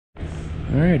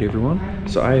Alright everyone,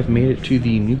 so I have made it to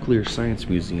the Nuclear Science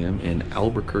Museum in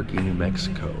Albuquerque, New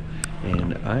Mexico.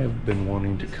 And I have been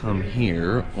wanting to come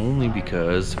here only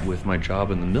because with my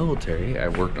job in the military, I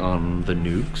worked on the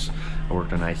nukes, I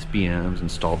worked on ICBMs,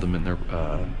 installed them in their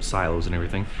silos and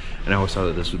everything. And I always thought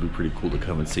that this would be pretty cool to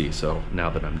come and see. So now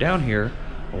that I'm down here,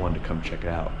 I wanted to come check it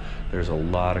out. There's a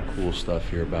lot of cool stuff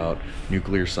here about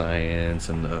nuclear science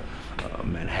and the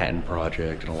Manhattan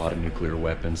Project and a lot of nuclear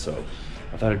weapons. So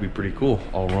I thought it'd be pretty cool.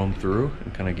 I'll roam through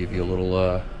and kind of give you a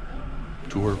little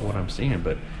tour of what I'm seeing,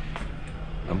 but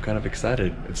I'm kind of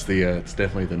excited. It's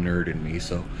definitely the nerd in me,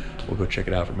 so we'll go check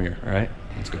it out from here. All right,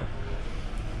 let's go.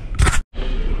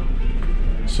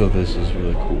 So this is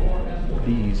really cool.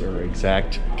 These are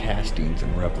exact castings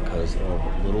and replicas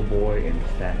of Little Boy and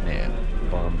Fat Man. The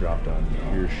bomb dropped on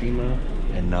Hiroshima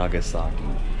and Nagasaki.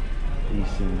 These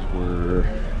things were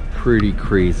pretty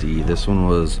crazy. This one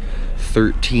was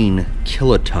 13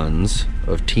 kilotons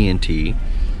of TNT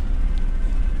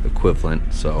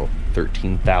equivalent, so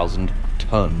 13,000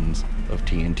 tons of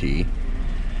TNT.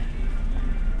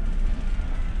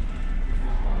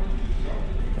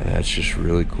 And that's just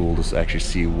really cool to actually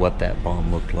see what that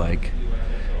bomb looked like.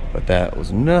 But that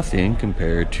was nothing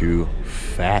compared to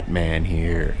Fat Man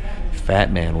here.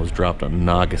 Fat Man was dropped on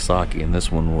Nagasaki, and this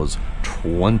one was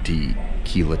 20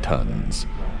 kilotons.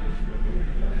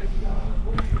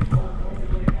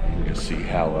 You can just see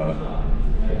how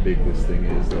big this thing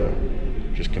is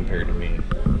just compared to me.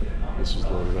 This was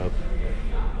loaded up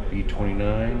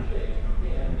B-29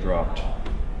 and dropped.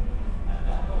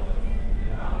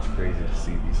 It's crazy to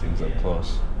see these things up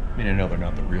close. I mean, I know they're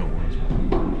not the real ones, but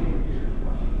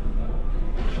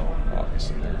well,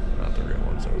 obviously they're not the real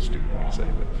ones. That was stupid to say,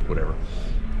 but whatever.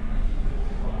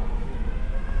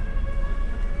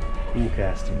 Cool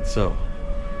casting. So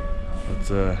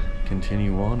let's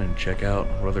continue on and check out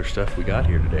what other stuff we got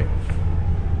here today.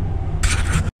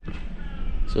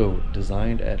 So,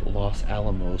 designed at Los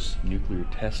Alamos Nuclear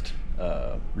Test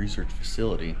Research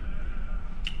Facility,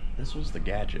 this was the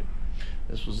Gadget.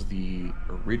 This was the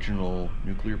original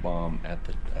nuclear bomb at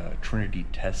the Trinity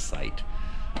test site.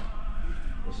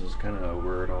 This is kind of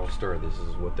where it all started. This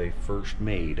is what they first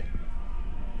made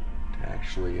to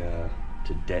actually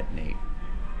to detonate.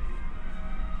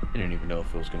 I didn't even know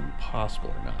if it was going to be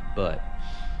possible or not, but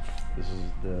this is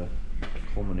the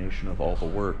culmination of all the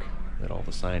work that all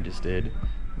the scientists did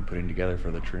in putting together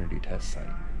for the Trinity test site.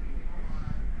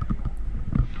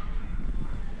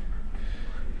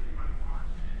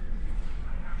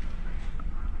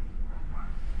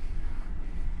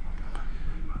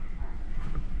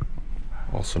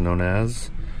 Also known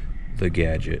as the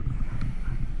Gadget.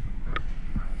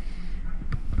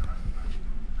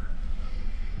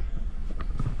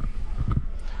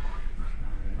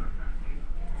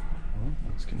 Well,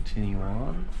 let's continue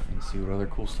on and see what other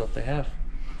cool stuff they have.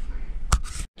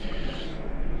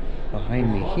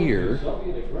 Behind me here is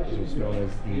what's known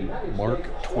as the Mark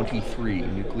 23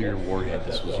 nuclear warhead.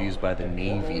 This was used by the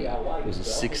Navy. It was a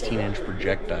 16-inch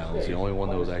projectile. It was the only one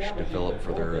that was actually developed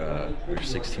for their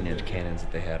 16-inch cannons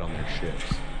that they had on their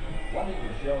ships.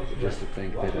 Just to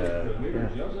think that,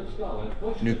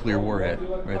 nuclear warhead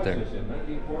right there.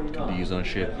 Could be used on a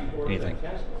ship, anything.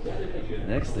 The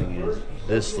next thing is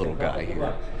this little guy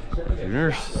here. If you've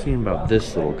never seen about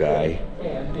this little guy,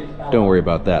 don't worry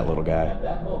about that little guy.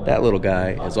 That little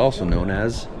guy is also known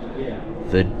as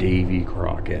the Davy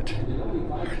Crockett.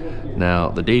 Now,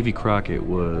 the Davy Crockett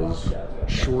was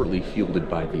shortly fielded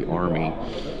by the Army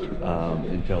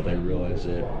until they realized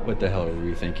that, what the hell are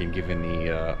we thinking, giving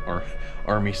the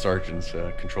Army sergeants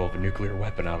control of a nuclear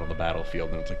weapon out on the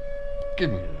battlefield? And it's like,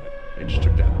 give me that. They just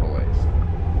took that away. So.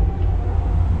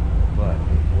 But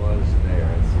it was there,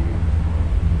 let's see,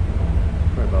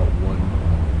 probably about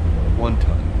one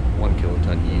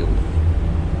kiloton yield.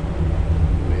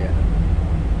 But yeah,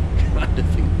 trying to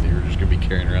think they were just gonna be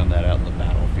carrying around that out in the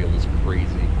battlefield is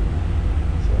crazy.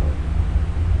 So,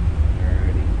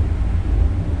 alrighty,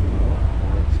 well,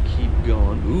 let's keep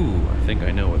going. Ooh, I think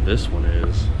I know what this one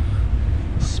is.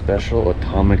 Special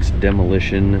Atomics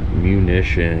Demolition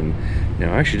Munition.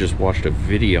 Now, I actually just watched a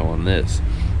video on this.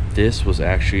 This was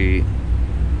actually,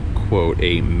 quote,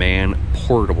 a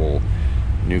man-portable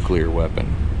nuclear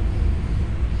weapon.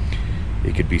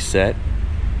 It could be set.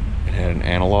 It had an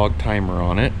analog timer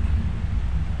on it.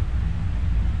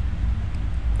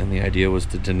 And the idea was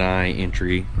to deny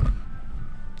entry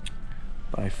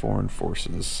by foreign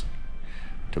forces,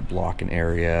 to block an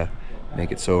area,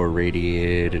 make it so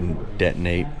irradiated and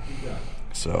detonate.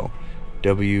 So,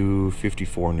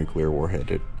 W54 nuclear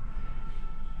warhead.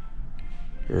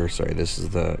 Or sorry, this is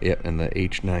the, and the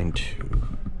H92.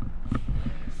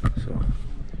 So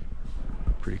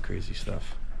Pretty crazy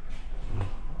stuff.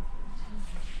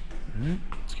 Alright,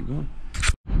 let's keep going.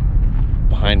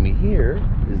 Behind me here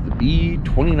is the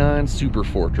B-29 Super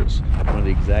Fortress, one of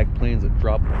the exact planes that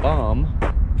dropped the bomb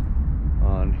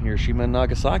on Hiroshima and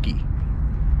Nagasaki.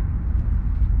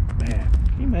 Man,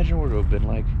 can you imagine what it would have been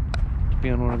like to be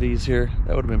on one of these here?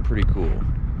 That would have been pretty cool.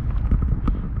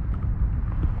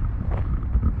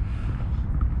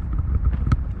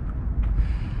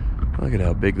 Look at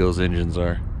how big those engines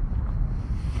are.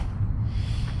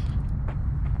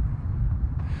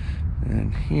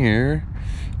 And here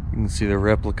you can see the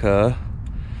replica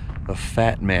of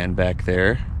Fat Man back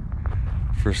there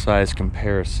for size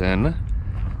comparison.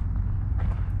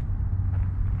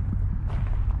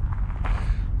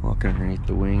 Walking underneath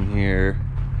the wing here.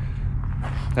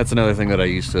 That's another thing that I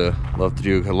used to love to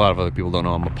do. A lot of other people don't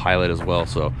know I'm a pilot as well,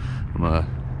 so I'm a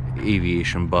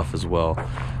aviation buff as well.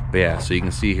 But yeah, so you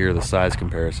can see here the size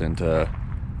comparison to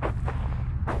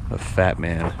a Fat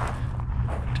Man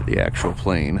to the actual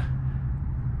plane.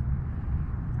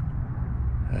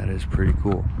 That is pretty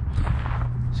cool.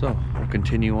 So we'll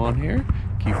continue on here,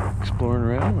 keep exploring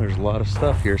around. There's a lot of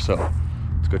stuff here, so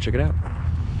let's go check it out.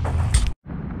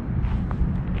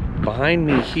 Behind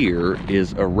me here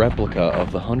is a replica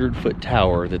of the 100-foot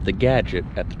tower that the Gadget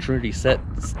at the Trinity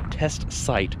test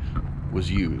site was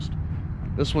used.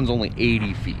 This one's only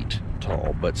 80 feet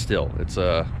tall, but still, it's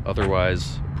a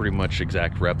otherwise pretty much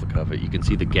exact replica of it. You can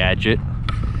see the Gadget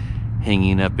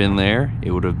hanging up in there.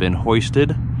 It would have been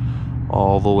hoisted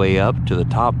all the way up to the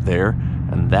top there,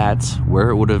 and that's where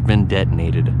it would have been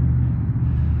detonated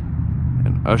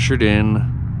and ushered in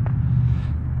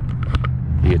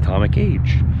the atomic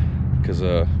age. Because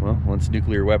well, once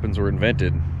nuclear weapons were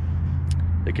invented,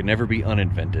 they could never be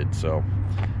uninvented, so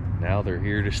now they're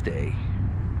here to stay,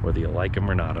 whether you like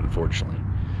them or not, unfortunately.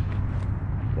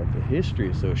 But the history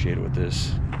associated with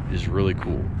this is really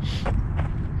cool.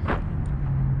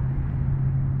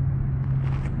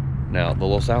 Now, the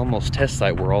Los Alamos test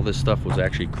site where all this stuff was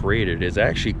actually created is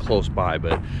actually close by,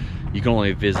 but you can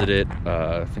only visit it,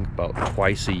 I think about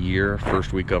twice a year,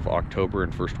 first week of October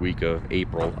and first week of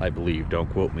April, I believe. Don't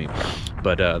quote me.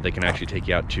 But they can actually take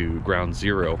you out to Ground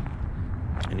Zero,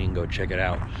 and you can go check it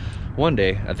out. One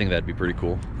day, I think that'd be pretty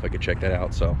cool if I could check that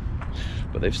out. So,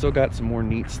 but they've still got some more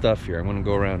neat stuff here. I'm going to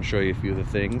go around and show you a few of the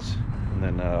things, and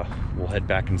then we'll head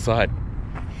back inside.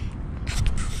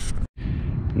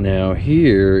 Now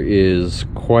here is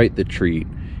quite the treat.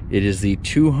 It is the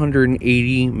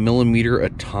 280 millimeter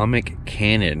atomic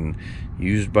cannon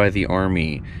used by the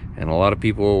Army, and a lot of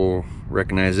people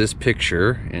recognize this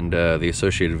picture and the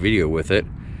associated video with it,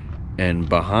 and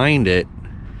behind it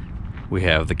we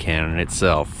have the cannon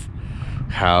itself.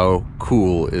 How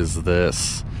cool is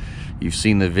this? You've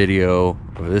seen the video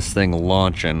of this thing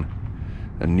launching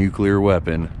a nuclear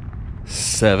weapon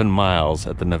 7 miles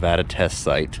at the Nevada test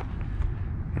site.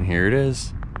 And here it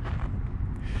is.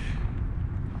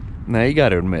 Now you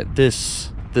gotta admit,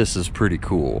 this is pretty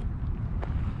cool.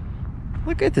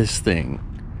 Look at this thing.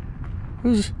 It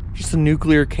was just a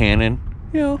nuclear cannon,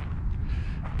 you know,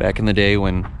 back in the day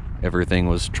when everything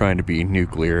was trying to be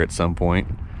nuclear at some point.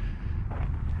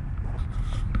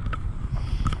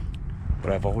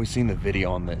 But I've always seen the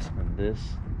video on this, and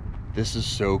this is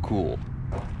so cool.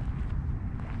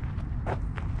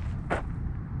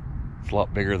 It's a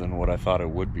lot bigger than what I thought it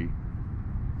would be.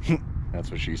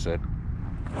 That's what she said.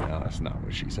 No, that's not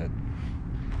what she said.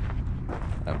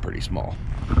 I'm pretty small.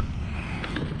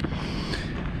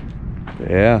 But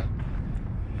yeah.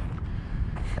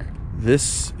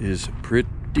 This is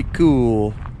pretty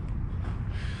cool.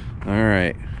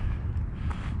 Alright.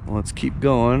 Well, let's keep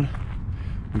going.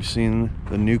 We've seen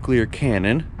the nuclear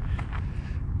cannon.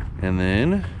 And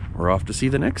then we're off to see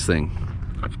the next thing.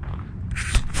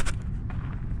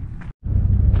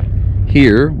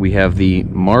 Here we have the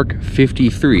Mark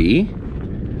 53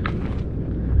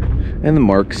 and the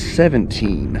Mark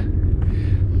 17.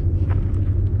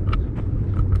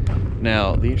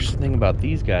 Now, the interesting thing about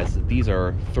these guys is that these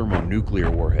are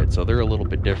thermonuclear warheads, so they're a little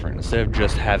bit different. Instead of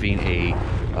just having a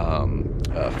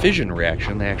fission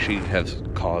reaction, they actually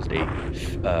have caused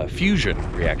a fusion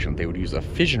reaction. They would use a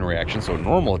fission reaction, so a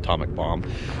normal atomic bomb,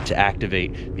 to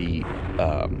activate the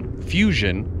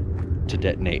fusion to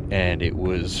detonate, and it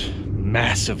was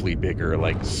massively bigger,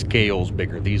 like scales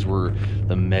bigger. These were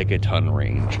the megaton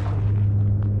range.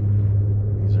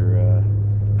 These are,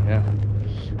 yeah,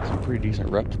 some pretty decent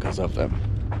replicas of them.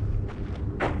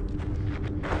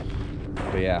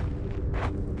 But yeah,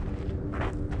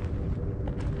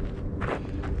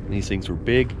 these things were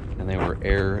big and they were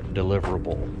air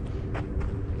deliverable,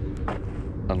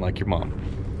 unlike your mom.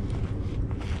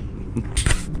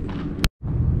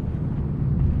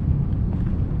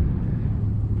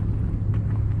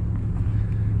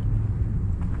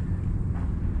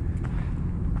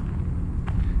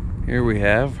 Here we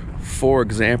have 4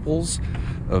 examples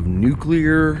of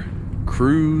nuclear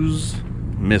cruise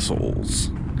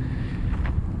missiles.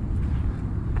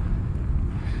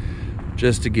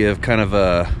 Just to give kind of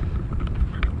a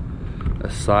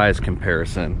size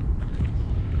comparison.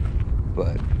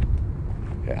 But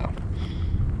yeah,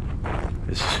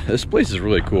 this place is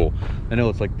really cool. I know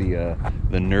it's like the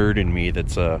nerd in me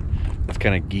that's kind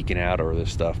of geeking out over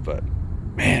this stuff, but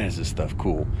man, is this stuff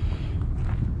cool.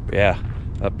 But yeah,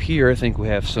 up here I think we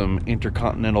have some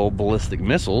intercontinental ballistic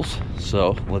missiles,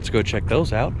 so let's go check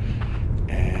those out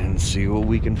and see what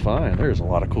we can find. There's a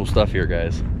lot of cool stuff here,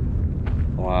 guys.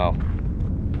 Wow.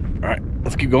 All right,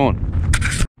 let's keep going.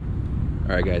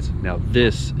 All right, guys, now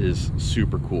this is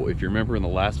super cool. If you remember in the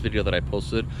last video that I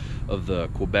posted of the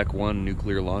Quebec 1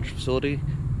 nuclear launch facility,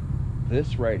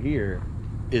 this right here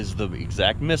is the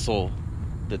exact missile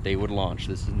that they would launch.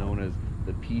 This is known as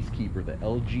the Peacekeeper, the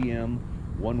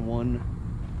LGM-11VA.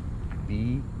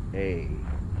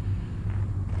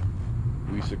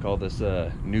 We used to call this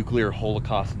a nuclear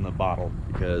holocaust in the bottle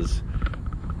because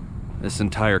this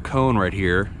entire cone right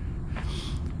here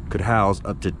could house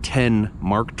up to 10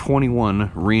 Mark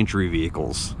 21 reentry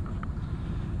vehicles.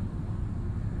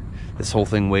 This whole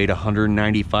thing weighed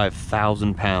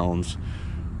 195,000 pounds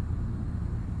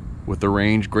with a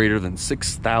range greater than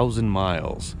 6,000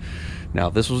 miles. Now,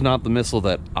 this was not the missile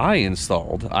that I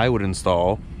installed. I would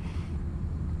install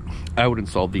the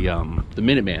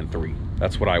Minuteman III.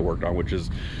 That's what I worked on, which is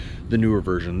the newer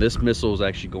version. This missile was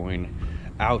actually going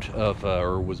out of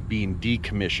or was being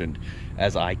decommissioned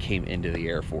as I came into the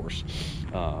Air Force.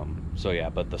 So yeah,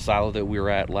 but the silo that we were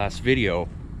at last video,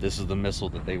 this is the missile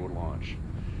that they would launch,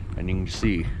 and you can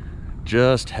see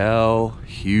just how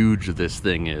huge this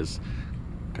thing is.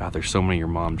 God, there's so many your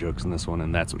mom jokes in this one,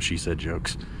 and that's what she said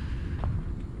jokes.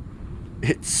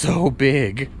 It's so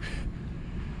big.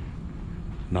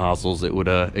 Nozzles that would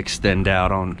extend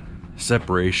out on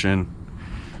separation.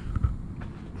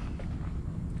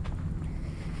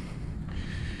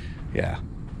 Yeah,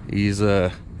 these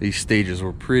stages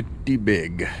were pretty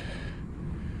big.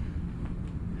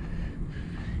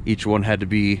 Each one had to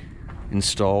be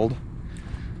installed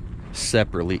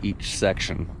separately, each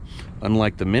section.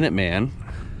 Unlike the Minuteman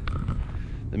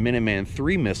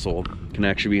III missile can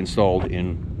actually be installed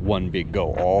in one big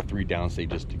go, all 3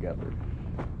 downstages together.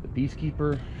 The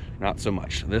Peacekeeper, not so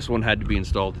much. This one had to be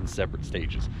installed in separate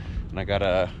stages. And I got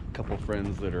a couple of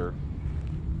friends that are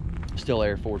still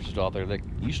Air Forces out there that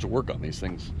used to work on these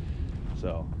things.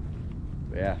 So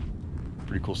yeah,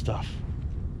 pretty cool stuff.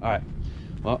 All right,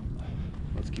 well,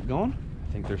 let's keep going.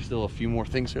 I think there's still a few more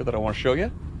things here that I want to show you,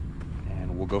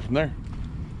 and we'll go from there.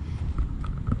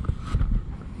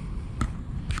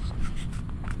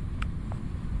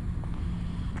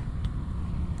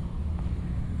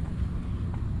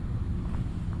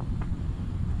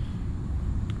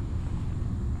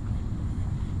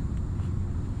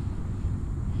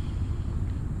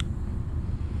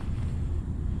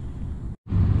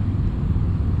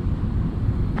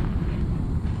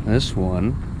 This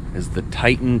one is the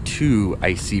Titan II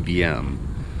ICBM.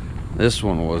 This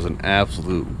one was an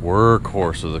absolute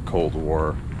workhorse of the Cold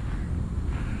War.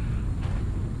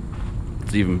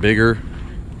 It's even bigger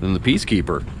than the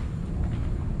Peacekeeper,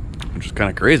 which is kind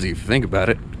of crazy if you think about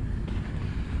it.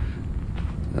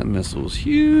 That missile was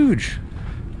huge.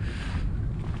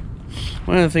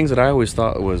 One of the things that I always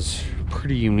thought was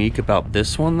pretty unique about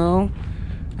this one, though,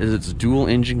 is its dual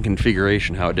engine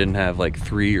configuration. How it didn't have like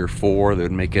 3 or 4 that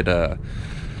would make it I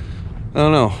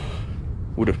don't know,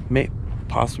 would have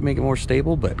possibly make it more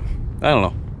stable, but I don't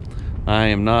know. I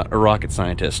am not a rocket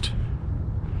scientist.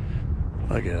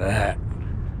 Look at that.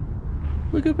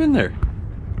 Look up in there.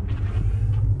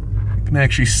 You can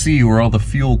actually see where all the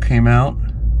fuel came out.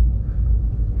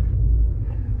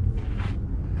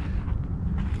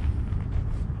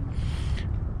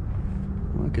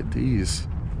 Look at these.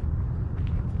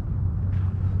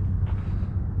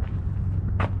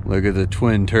 Look at the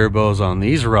twin turbos on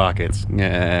these rockets.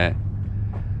 Yeah.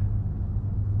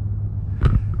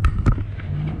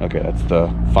 Okay, that's the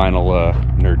final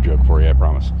nerd joke for you, I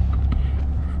promise.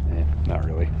 Not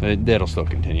really. That'll still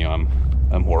continue. I'm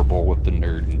horrible with the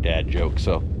nerd and dad jokes,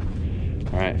 so.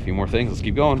 All right, a few more things. Let's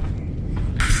keep going.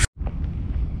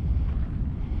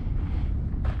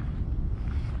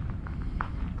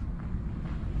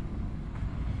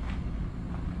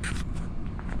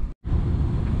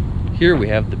 Here we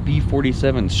have the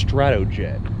B47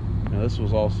 Stratojet. Now this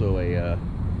was also a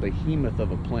behemoth of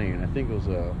a plane. I think it was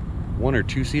a 1 or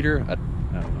 2-seater. I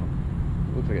don't know.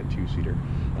 It looks like a 2-seater.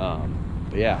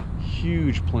 But yeah,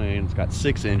 huge plane. It's got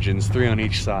 6 engines, 3 on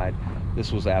each side.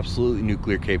 This was absolutely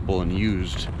nuclear capable and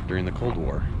used during the Cold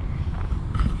War.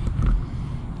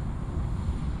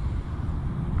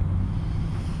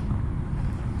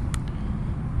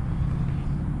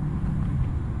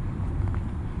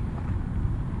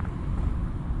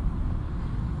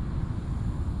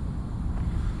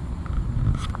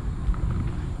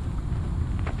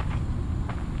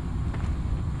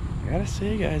 gotta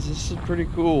say, guys, this is pretty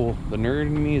cool. The nerd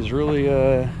in me is really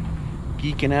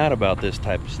geeking out about this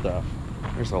type of stuff.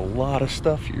 There's a lot of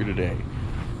stuff here today.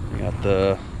 We got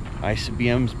the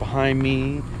ICBMs behind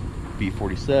me,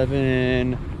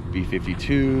 B47,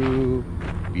 B52,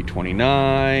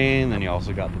 B29, then you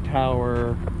also got the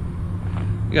tower.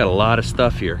 You got a lot of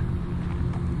stuff here.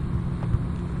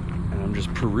 And I'm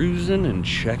just perusing and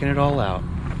checking it all out.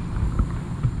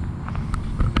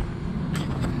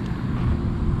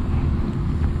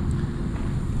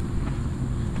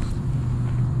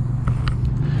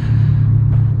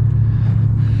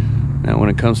 Now, when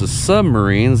it comes to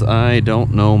submarines, I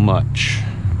don't know much.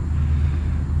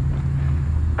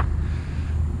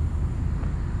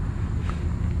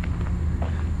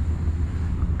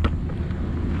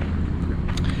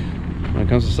 When it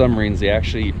comes to submarines,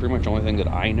 pretty much only thing that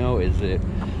I know is that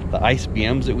the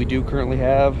ICBMs that we do currently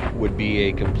have would be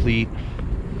a complete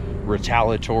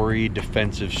retaliatory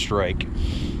defensive strike.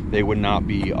 They would not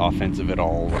be offensive at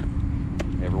all.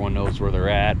 Everyone knows where they're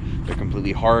at. They're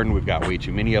completely hardened. We've got way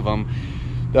too many of them.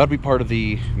 That would be part of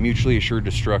the mutually assured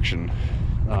destruction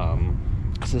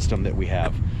system that we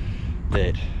have.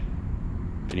 That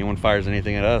if anyone fires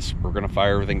anything at us, we're going to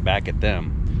fire everything back at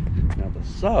them. Now the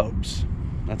subs,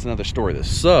 that's another story. The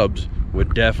subs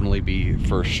would definitely be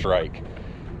first strike.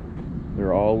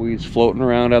 They're always floating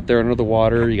around out there under the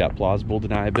water. You got plausible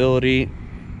deniability.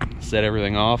 Set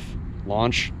everything off,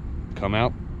 launch, come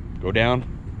out, go down,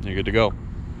 you're good to go.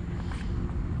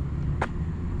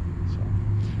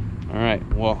 All right,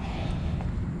 well,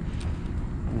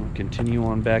 we'll continue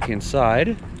on back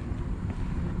inside.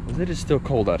 It is still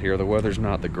cold out here. The weather's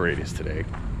not the greatest today,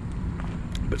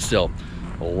 but still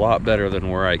a lot better than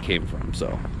where I came from.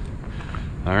 So,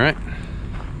 all right.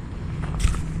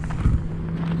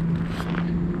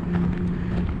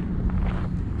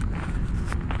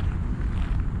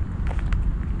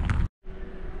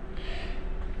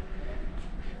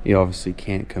 You obviously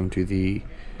can't come to the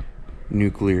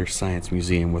Nuclear Science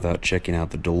Museum without checking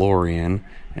out the DeLorean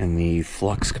and the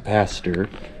flux capacitor,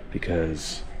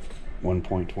 because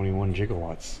 1.21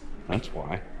 gigawatts, that's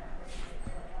why.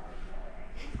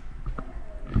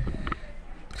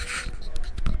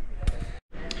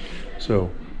 So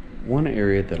one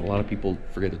area that a lot of people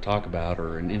forget to talk about,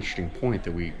 or an interesting point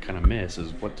that we kind of miss,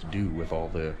 is what to do with all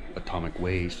the atomic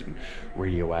waste and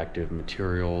radioactive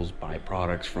materials,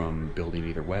 byproducts from building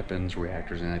either weapons,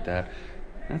 reactors, anything like that.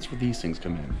 That's where these things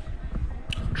come in.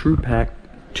 TruePack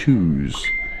 2s.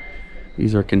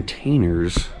 These are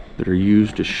containers that are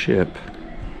used to ship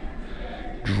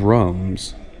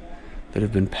drums that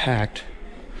have been packed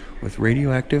with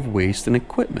radioactive waste and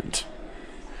equipment.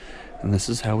 And this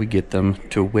is how we get them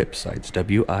to WIPP sites.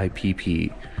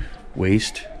 WIPP.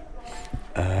 Waste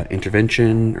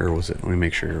Intervention, or was it? Let me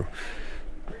make sure.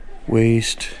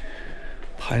 Waste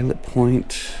Pilot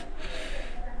Point.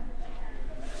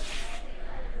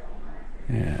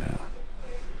 Yeah.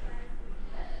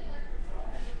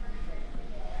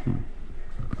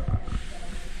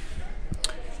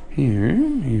 Here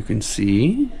you can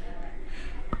see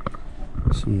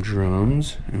some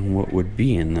drums and what would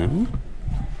be in them.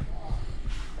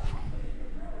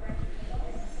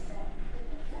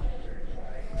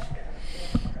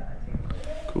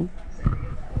 Cool.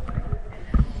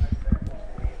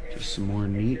 Just some more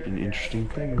neat and interesting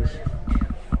things.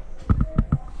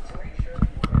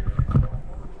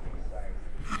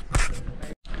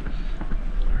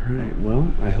 Alright,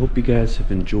 well, I hope you guys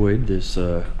have enjoyed this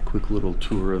quick little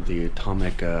tour of the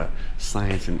Atomic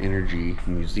Science and Energy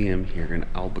Museum here in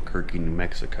Albuquerque, New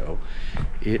Mexico.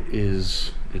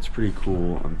 It's pretty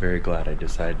cool. I'm very glad I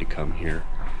decided to come here.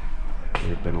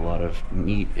 There have been a lot of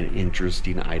neat and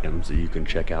interesting items that you can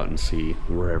check out and see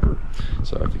wherever.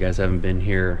 So if you guys haven't been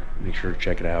here, make sure to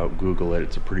check it out, Google it.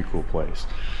 It's a pretty cool place.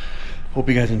 Hope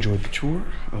you guys enjoyed the tour.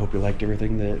 I hope you liked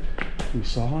everything that we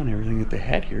saw and everything that they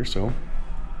had here. So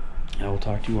I will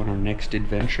talk to you on our next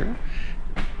adventure,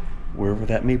 wherever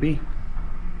that may be.